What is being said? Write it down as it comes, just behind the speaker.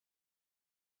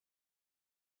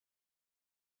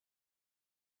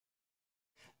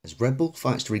As Red Bull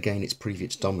fights to regain its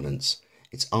previous dominance,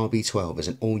 its RB12 is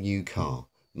an all-new car,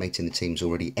 mating the team's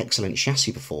already excellent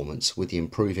chassis performance with the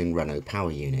improving Renault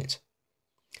power unit.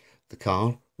 The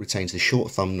car retains the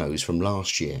short thumb nose from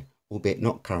last year, albeit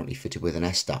not currently fitted with an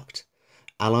S-duct.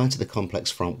 Allied to the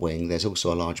complex front wing, there's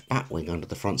also a large bat wing under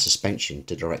the front suspension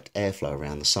to direct airflow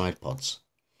around the side pods.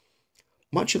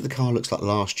 Much of the car looks like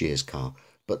last year's car,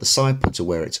 but the side pods are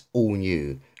where it's all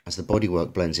new, as the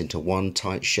bodywork blends into one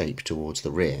tight shape towards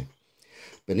the rear.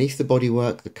 Beneath the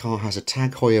bodywork, the car has a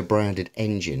Tag Heuer branded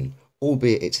engine,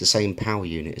 albeit it's the same power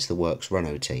unit as the works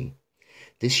Renault team.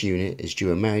 This unit is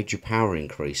due a major power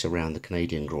increase around the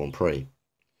Canadian Grand Prix.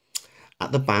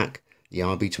 At the back, the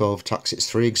RB12 tucks its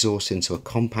three exhausts into a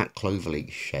compact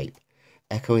cloverleaf shape,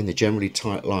 echoing the generally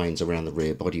tight lines around the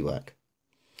rear bodywork.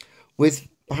 With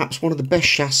perhaps one of the best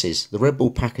chassis, the Red Bull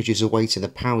package is awaiting the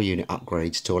power unit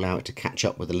upgrades to allow it to catch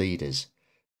up with the leaders.